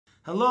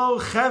Hello,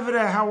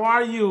 Chevre, how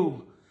are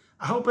you?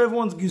 I hope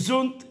everyone's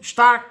gesund,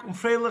 stark und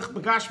freilich,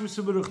 begashmis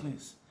und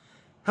beruchnis.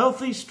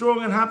 Healthy,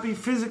 strong and happy,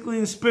 physically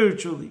and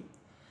spiritually.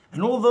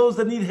 And all those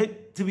that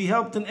need to be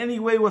helped in any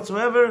way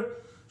whatsoever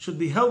should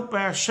be helped by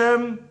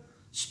Hashem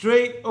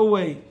straight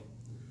away.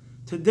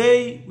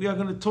 Today we are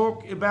going to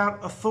talk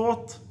about a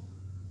thought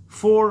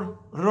for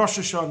Rosh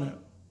Hashanah.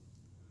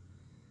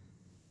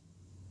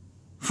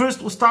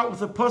 First we'll start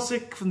with a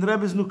pasuk from the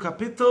Rebbe's new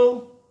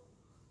kapitel,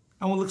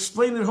 and we'll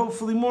explain it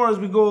hopefully more as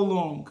we go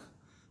along.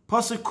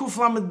 Pasuk Kuf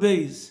Lamed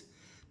Beis.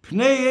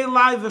 Pnei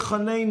Elai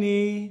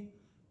v'chaneni,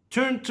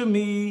 turn to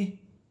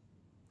me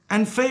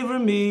and favor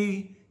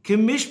me,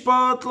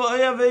 k'mishpat lo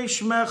eyavei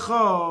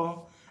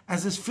shmecha,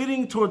 as is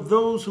fitting toward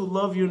those who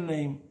love your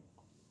name.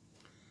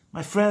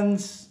 My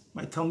friends,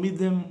 my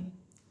Talmidim,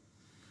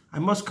 I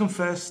must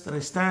confess that I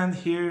stand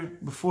here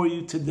before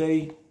you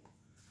today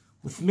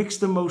with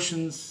mixed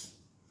emotions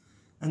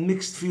and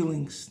mixed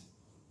feelings.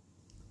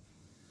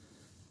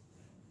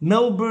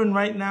 Melbourne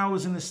right now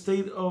is in a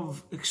state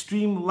of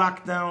extreme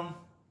lockdown,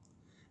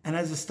 and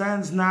as it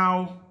stands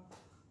now,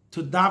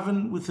 to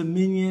daven with a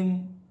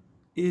minyan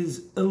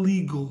is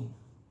illegal.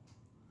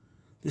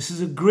 This is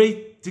a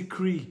great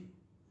decree.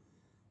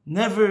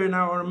 Never in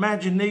our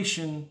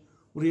imagination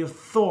would we have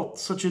thought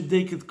such a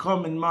day could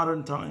come in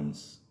modern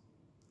times.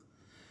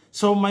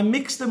 So my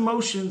mixed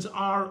emotions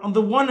are, on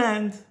the one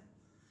hand,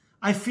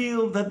 I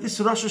feel that this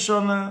Rosh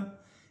Hashanah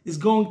is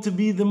going to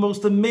be the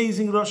most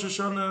amazing Rosh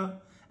Hashanah,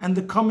 and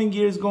the coming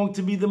year is going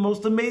to be the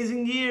most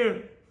amazing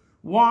year.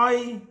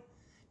 Why?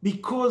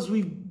 Because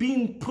we've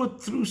been put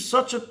through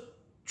such a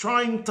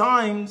trying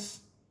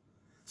times.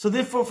 So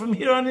therefore, from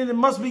here on in, it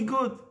must be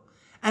good.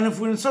 And if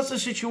we're in such a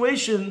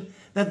situation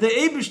that the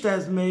Eibishter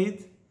has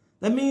made,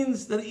 that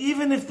means that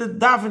even if the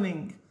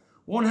davening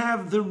won't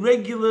have the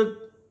regular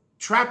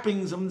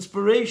trappings of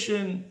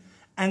inspiration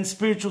and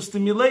spiritual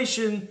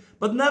stimulation,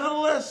 but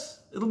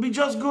nevertheless, it'll be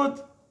just good.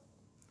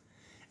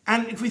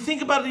 And if we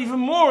think about it even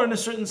more in a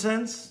certain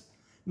sense,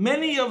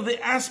 many of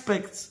the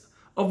aspects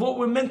of what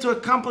we're meant to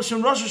accomplish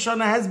in Rosh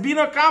Hashanah has been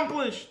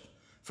accomplished.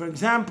 For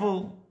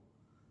example,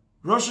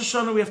 Rosh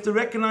Hashanah, we have to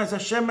recognize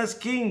Hashem as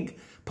king.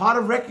 Part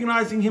of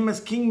recognizing him as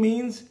king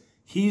means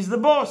he's the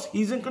boss,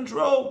 he's in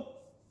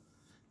control.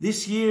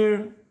 This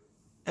year,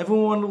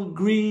 everyone will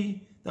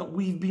agree that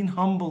we've been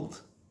humbled.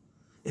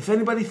 If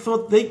anybody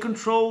thought they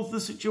controlled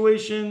the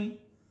situation,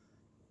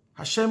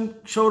 Hashem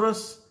showed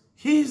us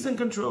he's in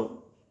control.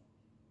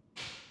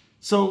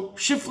 So,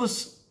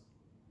 shiftless,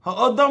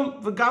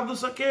 ha'adam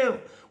v'gavlus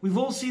hakel. We've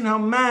all seen how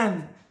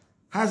man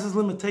has his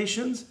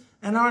limitations,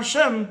 and how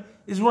Hashem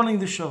is running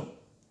the show.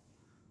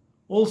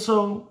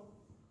 Also,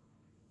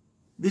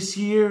 this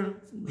year,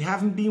 we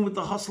haven't been with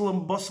the hustle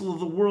and bustle of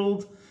the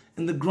world,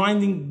 and the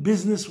grinding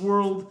business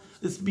world.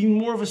 It's been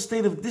more of a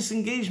state of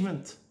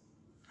disengagement.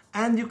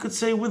 And you could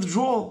say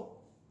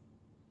withdrawal,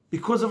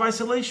 because of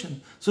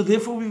isolation. So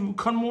therefore, we've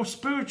become more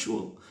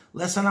spiritual,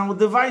 less on our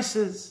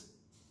devices.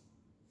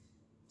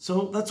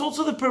 So that's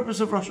also the purpose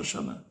of Rosh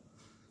Hashanah,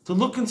 to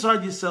look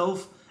inside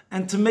yourself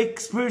and to make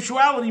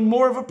spirituality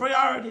more of a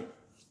priority.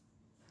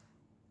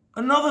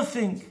 Another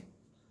thing,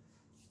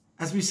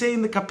 as we say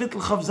in the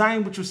Kapitel Chav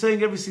Zayin, which we're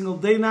saying every single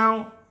day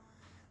now,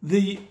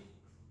 the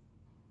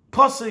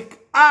Posik,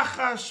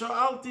 Acha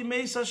Shealti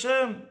Meis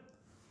Hashem.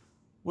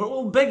 We're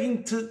all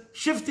begging to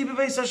Shifti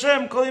B'Veis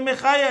Hashem, Kol Yimei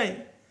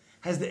Chayei.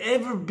 Has there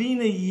ever been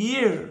a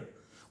year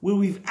where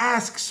we've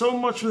asked so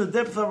much from the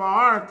depth of our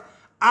heart,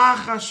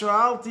 Acha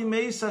Shealti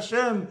Meis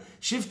Hashem,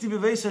 Shifti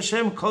B'Veis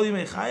Hashem, Kol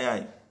Yimei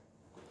Chayei?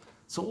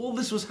 So all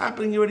this was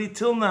happening already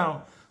till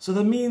now. So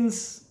that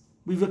means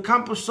we've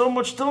accomplished so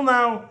much till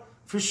now.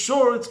 For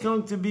sure it's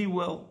going to be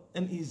well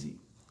and easy.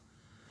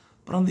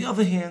 But on the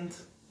other hand,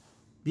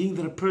 being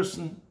that a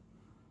person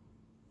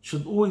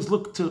should always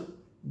look to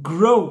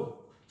grow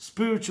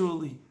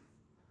spiritually,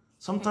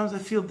 sometimes I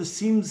feel this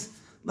seems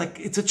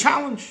like it's a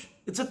challenge,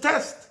 it's a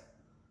test.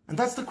 And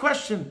that's the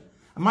question.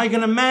 Am I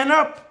going to man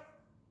up?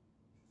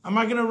 Am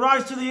I going to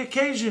rise to the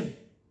occasion?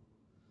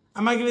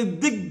 Am I going to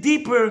dig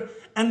deeper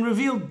and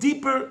reveal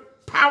deeper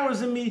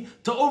powers in me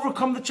to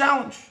overcome the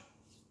challenge?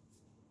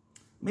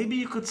 Maybe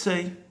you could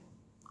say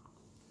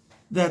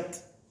that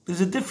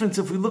there's a difference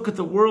if we look at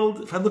the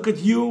world. If I look at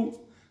you,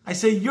 I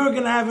say you're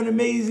going to have an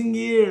amazing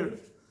year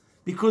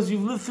because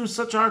you've lived through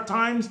such hard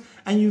times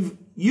and you've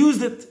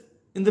used it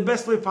in the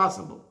best way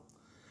possible.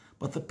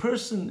 But the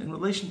person in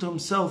relation to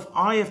himself,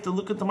 I have to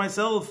look into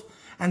myself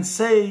and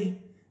say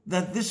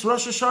that this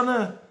Rosh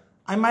Hashanah,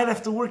 I might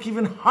have to work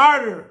even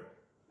harder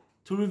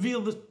to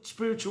reveal the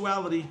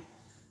spirituality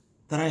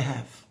that I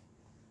have.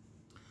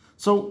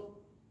 So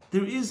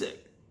there is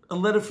a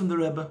letter from the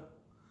Rebbe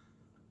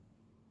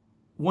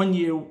one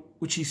year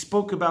which he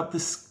spoke about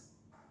this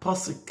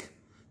pasuk,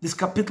 this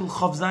kapitel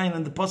Chav Zayin,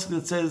 and the pasuk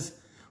that says,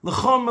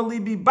 L'chom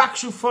alibi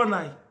b'kshou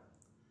fonai.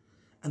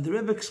 And the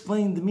Rebbe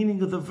explained the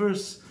meaning of the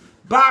verse,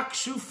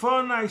 B'kshou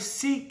fonai,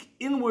 seek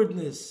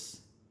inwardness.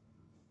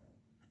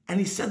 And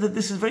he said that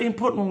this is very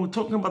important when we're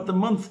talking about the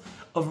month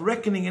of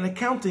reckoning and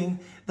accounting,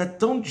 that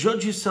don't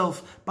judge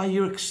yourself by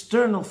your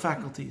external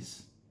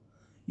faculties.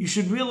 You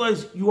should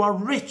realize you are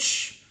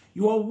rich,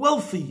 you are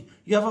wealthy,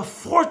 you have a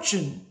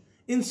fortune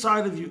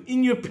inside of you,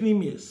 in your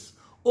pnimius.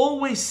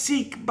 Always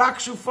seek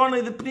bקשו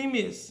פני, the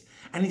pnimius.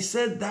 And he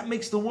said that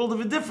makes the world of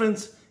a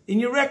difference in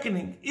your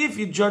reckoning. If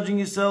you're judging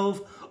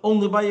yourself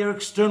only by your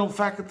external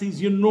faculties,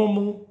 your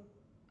normal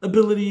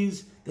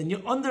abilities, then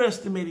you're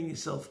underestimating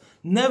yourself.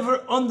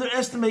 Never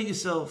underestimate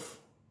yourself.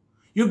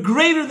 You're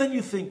greater than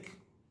you think.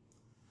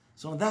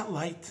 So in that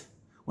light,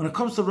 when it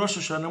comes to Rosh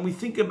Hashanah, and we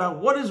think about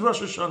what is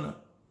Rosh Hashanah,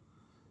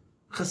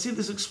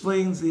 Chassidus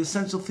explains the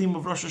essential theme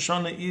of Rosh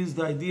Hashanah is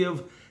the idea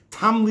of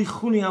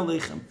Tamlichuni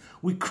Aleichem.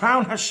 We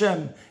crown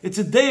Hashem. It's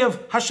a day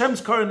of Hashem's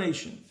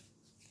coronation.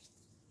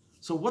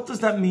 So what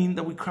does that mean,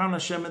 that we crown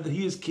Hashem and that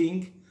He is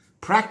King?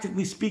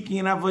 Practically speaking,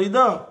 in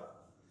Avodah,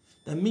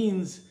 that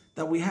means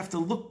that we have to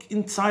look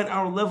inside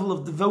our level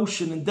of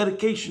devotion and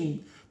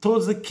dedication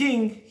towards the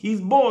King, He's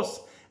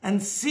boss,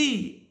 and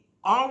see,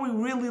 are we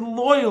really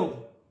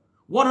loyal?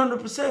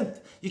 100%.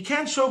 You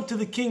can't show up to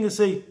the King and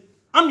say,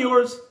 I'm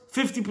yours,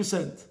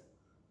 50%.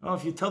 Oh,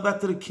 if you tell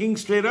that to the King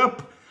straight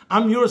up,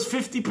 I'm yours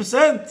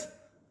 50%,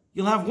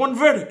 you'll have one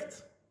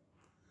verdict.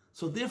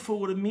 So therefore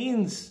what it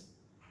means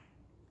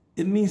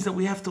that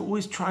we have to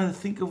always try to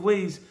think of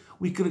ways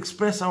we could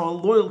express our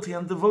loyalty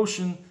and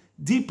devotion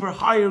deeper,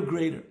 higher,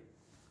 greater.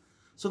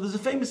 So there's a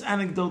famous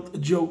anecdote, a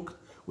joke,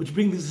 which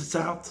brings this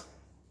out.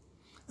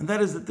 And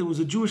that is that there was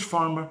a Jewish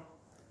farmer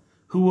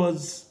who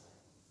was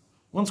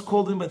once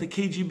called in by the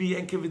KGB,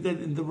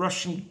 interrogated in the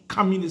Russian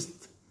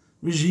communist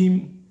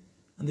regime.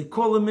 And they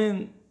call him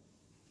in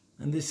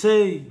and they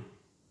say,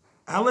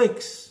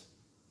 Alex,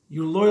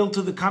 you're loyal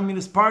to the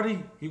Communist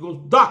Party? He goes,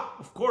 da,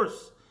 of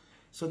course.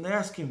 So they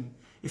ask him,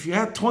 if you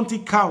had 20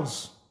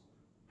 cows,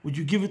 would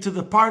you give it to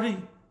the party?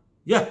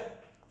 Yeah.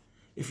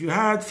 If you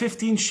had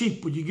 15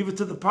 sheep, would you give it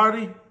to the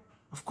party?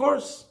 Of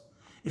course.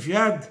 If you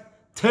had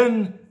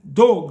 10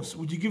 dogs,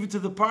 would you give it to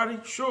the party?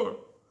 Sure.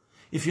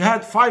 If you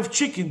had 5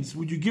 chickens,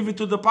 would you give it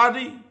to the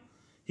party?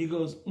 He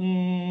goes,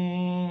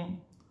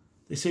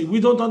 They say, we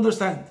don't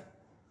understand.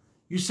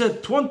 You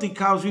said 20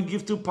 cows you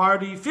give to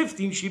party,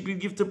 15 sheep you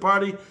give to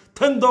party,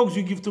 10 dogs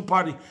you give to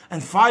party,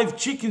 and 5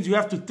 chickens you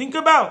have to think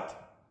about.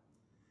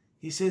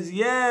 He says,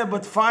 yeah,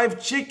 but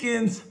 5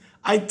 chickens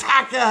I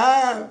taka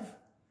have.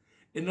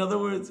 In other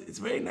words, it's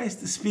very nice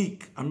to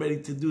speak. I'm ready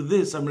to do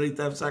this. I'm ready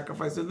to have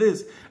sacrifice of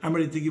this. I'm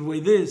ready to give away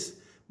this.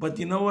 But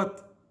you know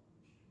what?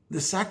 The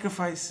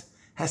sacrifice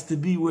has to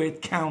be where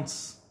it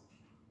counts.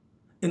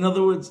 In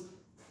other words,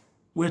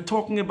 we're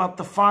talking about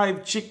the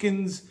 5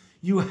 chickens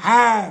you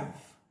have.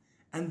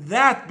 And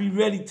that be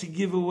ready to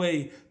give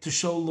away to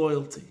show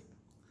loyalty.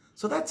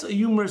 So that's a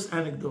humorous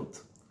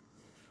anecdote.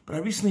 But I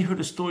recently heard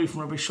a story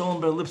from Rabbi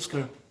Sholom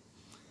Lipskar,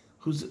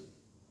 who's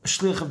a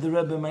shliach of the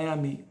Rebbe in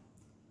Miami.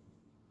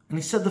 And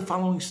he said the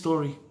following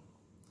story,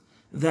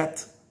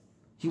 that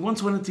he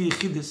once went into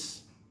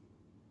Yechidus,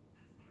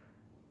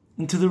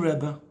 into the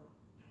Rebbe,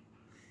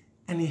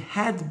 and he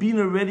had been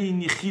already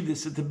in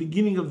Yechidus at the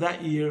beginning of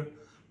that year,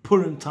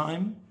 Purim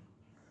time,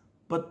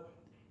 but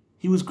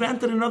he was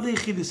granted another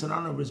Yechidus in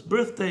honor of his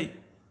birthday.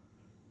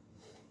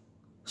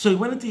 So he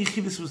went into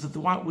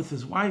Yechidus with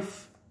his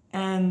wife,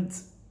 and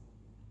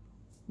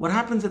what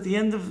happens at the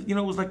end of, it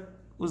was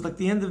like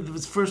the end of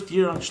his first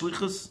year on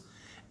Shlichus,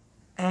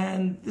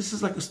 and this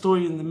is like a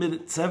story in the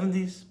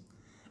mid-70s,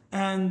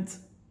 and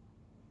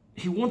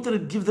he wanted to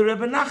give the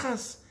Rebbe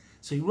nachas.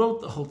 So he wrote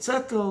the whole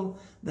zettel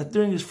that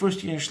during his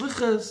first year in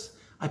Shlichus,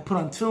 I put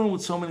on tefillin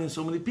with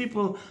so many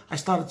people, I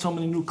started so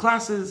many new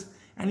classes,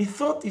 and he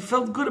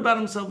felt good about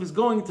himself. He's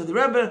going to the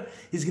Rebbe,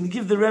 he's going to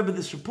give the Rebbe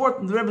this report,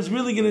 and the Rebbe's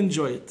really going to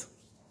enjoy it.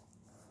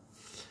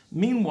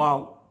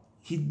 Meanwhile,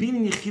 he'd been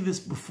in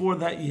Yechidus before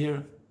that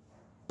year,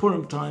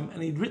 Purim time,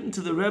 and he'd written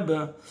to the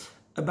Rebbe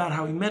about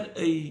how he met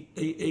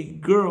a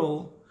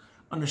girl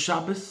on a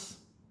Shabbos,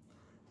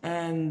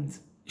 and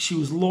she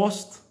was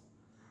lost,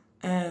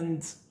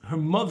 and her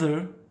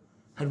mother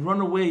had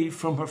run away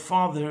from her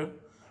father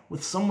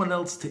with someone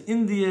else to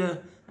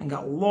India and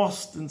got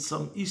lost in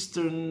some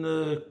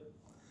Eastern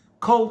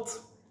cult,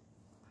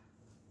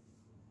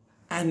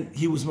 and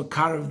he was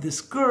makar of this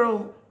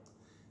girl.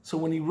 So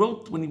when he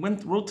wrote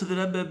to the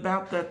Rebbe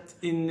about that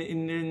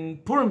in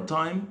Purim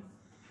time,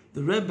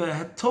 the Rebbe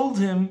had told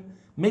him,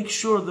 make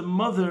sure the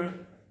mother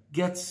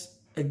gets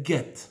a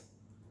get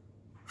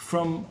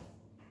from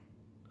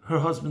her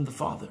husband, the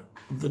father,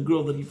 of the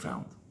girl that he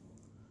found.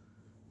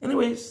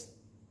 Anyways,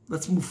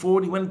 let's move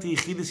forward. He went into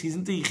Yechidus. He's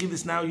into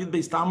Yechidus now, Yud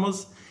Beis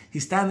Tammuz.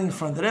 He's standing in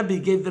front of the Rebbe. He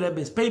gave the Rebbe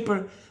his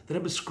paper. The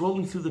Rebbe is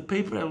scrolling through the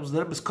paper. That was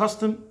the Rebbe's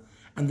custom.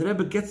 And the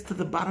Rebbe gets to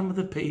the bottom of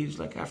the page,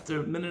 like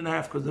after a minute and a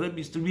half, because the Rebbe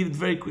used to read it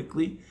very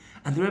quickly.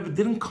 And the Rebbe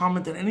didn't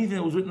comment on anything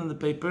that was written on the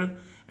paper.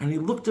 And he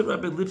looked at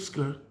Rabbi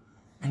Lipskar,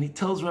 and he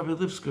tells Rabbi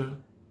Lipskar,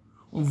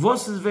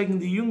 was ist wegen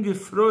die junge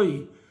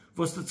Frau,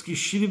 was das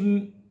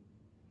geschrieben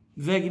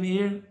wegen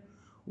ihr?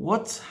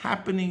 What's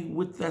happening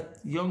with that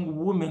young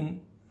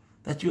woman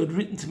that you had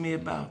written to me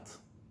about?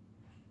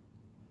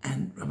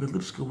 And Rabbi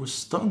Lipskar was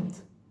stunned.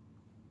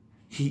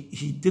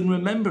 He didn't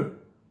remember.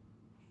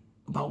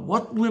 About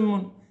what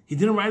women? He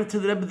didn't write it to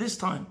the Rebbe this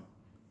time.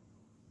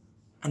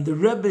 And the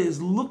Rebbe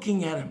is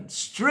looking at him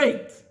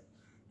straight.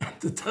 And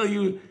to tell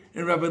you,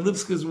 in Rabbi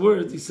Lipskar's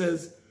words, he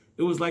says,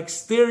 it was like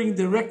staring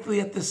directly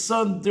at the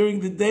sun during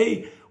the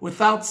day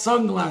without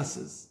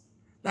sunglasses.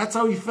 That's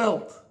how he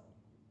felt.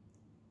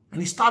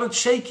 And he started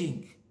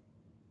shaking.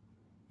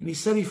 And he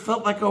said he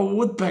felt like a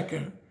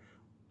woodpecker.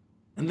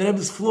 And the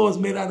Rebbe's floor is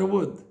made out of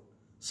wood.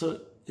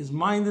 So his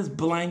mind is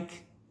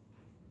blank.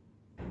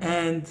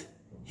 And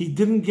he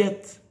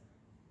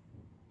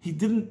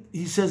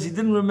says he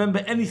didn't remember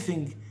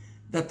anything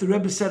that the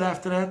Rebbe said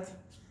after that.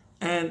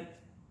 And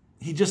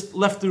he just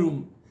left the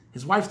room.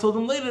 His wife told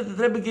him later that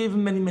the Rebbe gave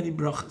him many, many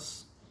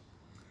brachas.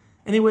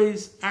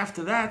 Anyways,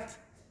 after that,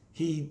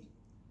 he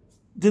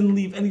didn't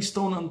leave any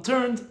stone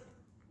unturned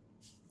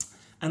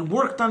and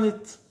worked on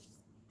it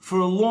for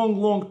a long,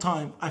 long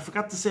time. I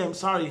forgot to say, I'm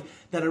sorry,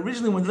 that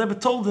originally when the Rebbe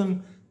told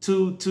him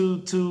to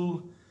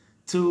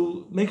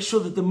make sure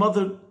that the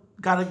mother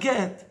got a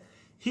get,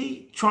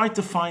 he tried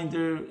to find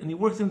her and he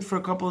worked on it for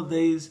a couple of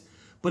days,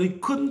 but he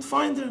couldn't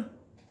find her.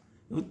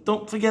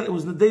 Don't forget, it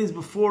was the days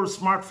before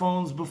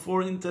smartphones,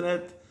 before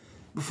internet,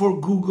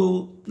 before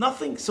Google,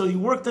 nothing. So he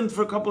worked on it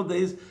for a couple of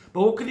days,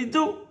 but what could he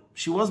do?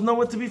 She wasn't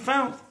nowhere to be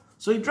found.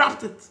 So he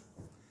dropped it.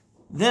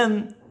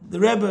 Then the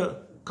Rebbe,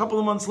 a couple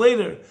of months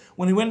later,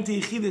 when he went to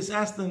Yechidus,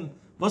 asked him,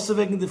 "Was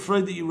wegen the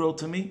Freude that you wrote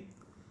to me?"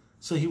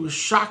 So he was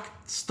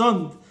shocked,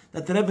 stunned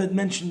that the Rebbe had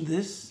mentioned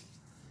this.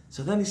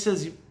 So then he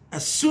says,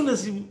 as soon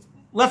as he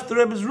left the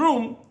Rebbe's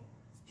room,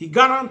 he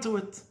got onto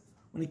it.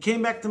 When he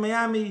came back to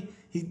Miami,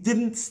 he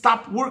didn't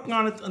stop working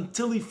on it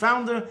until he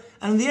found her,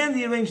 and in the end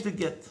he arranged a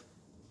get.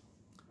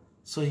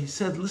 So he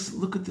said, listen,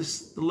 look at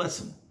this, the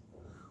lesson.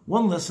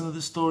 One lesson of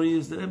the story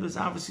is that Rebbe's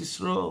obviously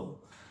Yisrael.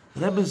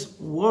 The Rebbe's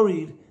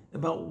worried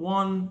about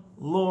one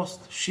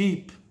lost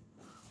sheep,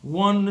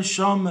 one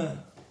Neshama.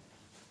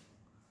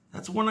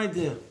 That's one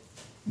idea,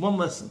 one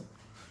lesson.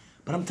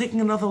 But I'm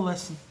taking another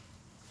lesson.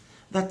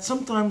 That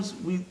sometimes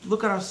we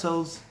look at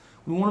ourselves,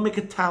 we want to make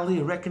a tally,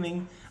 a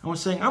reckoning, and we're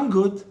saying, I'm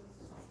good.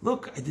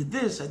 Look, I did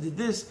this,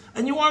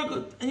 and you are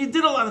good, and you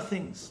did a lot of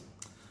things.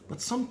 But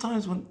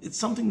sometimes when it's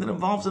something that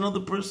involves another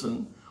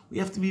person, we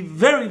have to be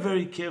very,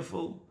 very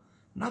careful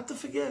not to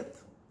forget.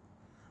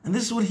 And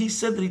this is what he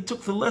said, that he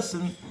took the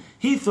lesson.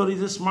 He thought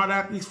he's a smart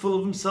athlete, he's full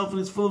of himself, and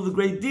he's full of the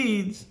great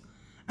deeds.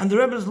 And the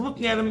Rebbe is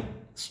looking at him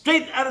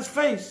straight at his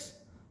face.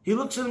 He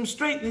looks at him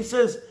straight and he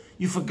says,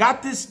 you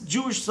forgot this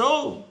Jewish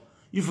soul?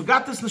 You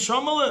forgot this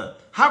Neshama?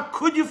 How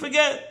could you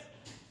forget?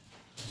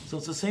 So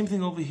it's the same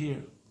thing over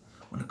here.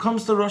 When it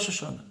comes to Rosh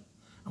Hashanah,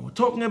 and we're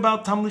talking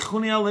about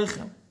Tamlichuni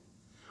Aleichem,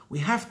 we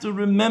have to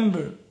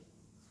remember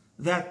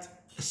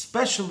that,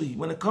 especially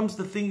when it comes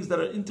to things that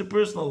are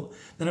interpersonal,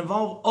 that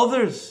involve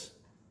others,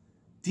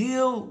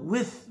 deal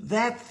with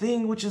that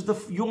thing which is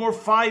your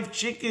 5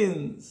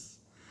 chickens.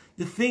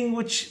 The thing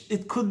which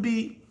it could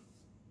be,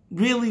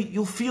 really,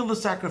 you'll feel the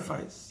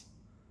sacrifice.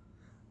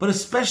 But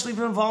especially if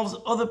it involves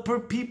other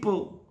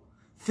people,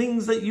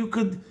 things that you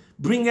could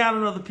bring out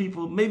in other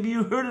people. Maybe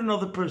you hurt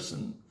another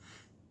person.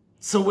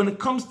 So when it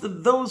comes to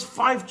those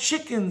 5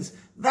 chickens,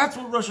 that's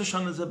what Rosh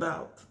Hashanah is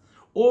about.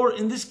 Or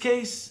in this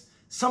case,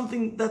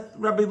 something that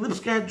Rabbi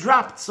Lipskar had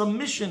dropped, some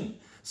mission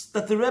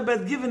that the Rebbe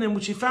had given him,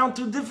 which he found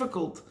too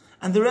difficult.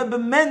 And the Rebbe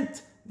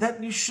meant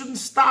that you shouldn't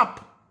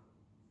stop.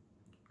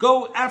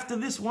 Go after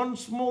this one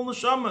small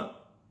neshama.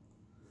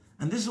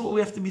 And this is what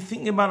we have to be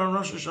thinking about on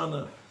Rosh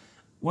Hashanah.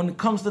 When it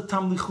comes to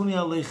Tamlichuni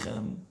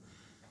Aleichem,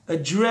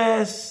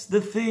 address the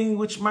thing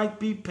which might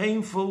be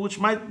painful, which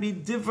might be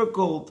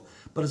difficult,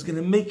 but it's going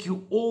to make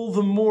you all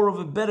the more of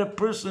a better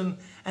person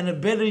and a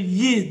better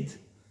yid.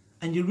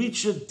 And you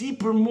reach a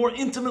deeper, more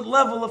intimate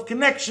level of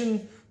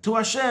connection to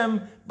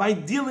Hashem by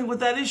dealing with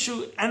that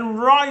issue and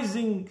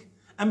rising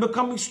and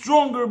becoming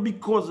stronger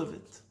because of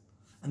it.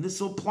 And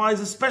this applies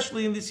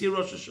especially in this year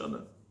Rosh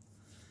Hashanah.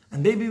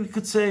 And maybe we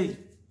could say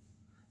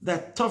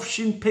that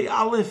Tofshin Pei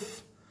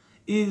Aleph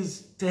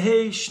is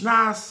Tehei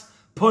Shnas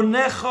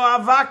Ponecho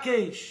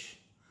Avakesh.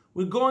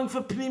 We're going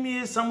for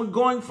Pnimius and we're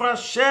going for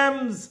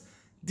Hashem's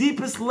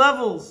deepest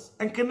levels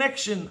and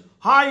connection,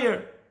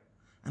 higher.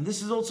 And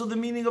this is also the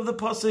meaning of the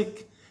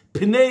pasuk,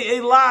 Pnei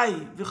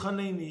Elai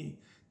v'chaneni,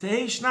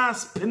 Tehei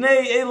Shnas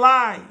Pnei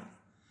Elai.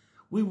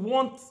 We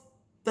want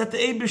that the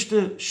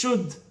Eibishter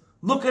should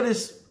look at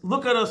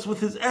us with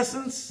his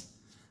essence,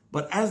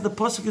 but as the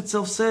pasuk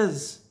itself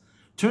says,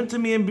 turn to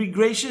me and be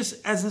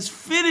gracious as is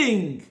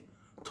fitting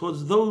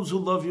towards those who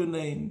love your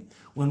name.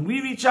 When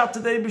we reach out to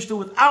the Eibishter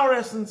with our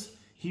essence,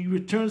 he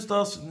returns to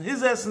us in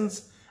his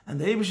essence, and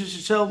the Eibishter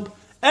should help.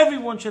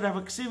 Everyone should have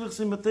a ksivach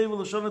simateva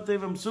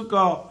l'shonateva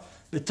msuka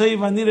b'toiv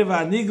hanire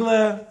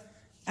v'anigle,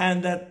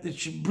 and that it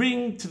should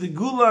bring to the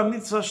gula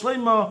mitzvah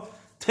shleima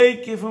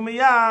take it from a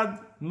yad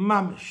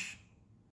mamish.